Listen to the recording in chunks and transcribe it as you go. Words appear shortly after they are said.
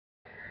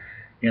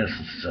Yes,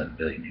 this is a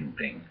very new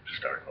thing,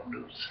 historical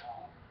news.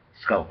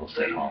 Scuffles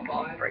at Hong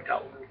Kong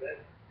breakout.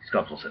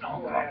 Scuffles at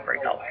Hong Kong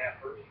breakout.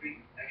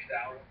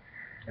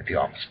 At the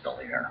office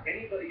building there.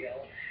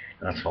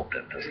 Let's hope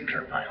that doesn't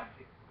turn violent.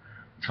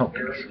 Let's hope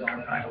it doesn't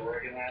turn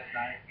violent.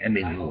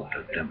 Emmy Lou,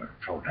 the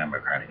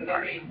pro-democratic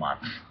party,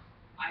 wants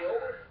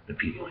the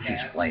people.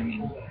 He's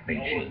blaming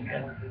Beijing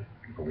and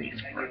the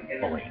police for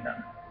bullying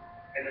them.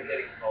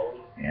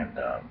 And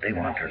they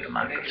want their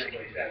democracy.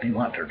 They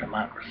want their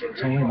democracy.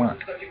 That's all they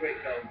want.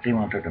 They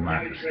want their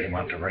democracy. They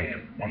want the right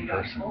of one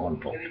person, one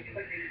vote.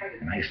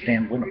 And I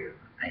stand with them.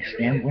 I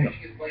stand with them.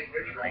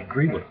 I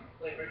agree with them.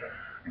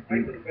 I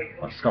agree with them.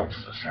 But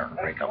scuffles are starting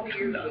to break out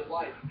between the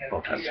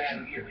protesters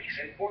and the police.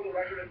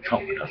 Let's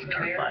hope it doesn't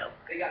turn violent.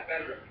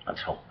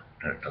 Let's hope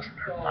that it doesn't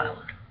turn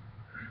violent.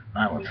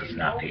 Violence is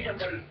not the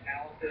answer.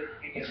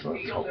 So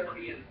let's hope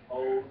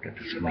that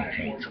this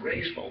maintains a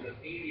peaceful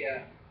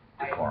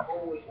decorum,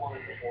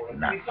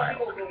 not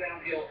violent,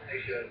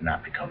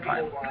 not become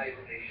violent.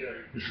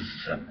 This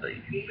is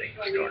simply the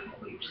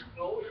historical news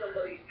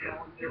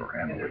for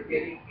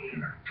Emily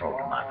and her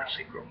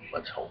pro-democracy group.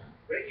 Let's hope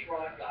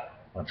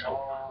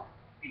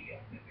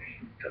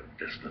that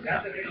this does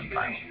not become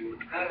violent with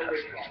the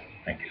protesters.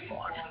 Thank you for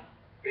watching.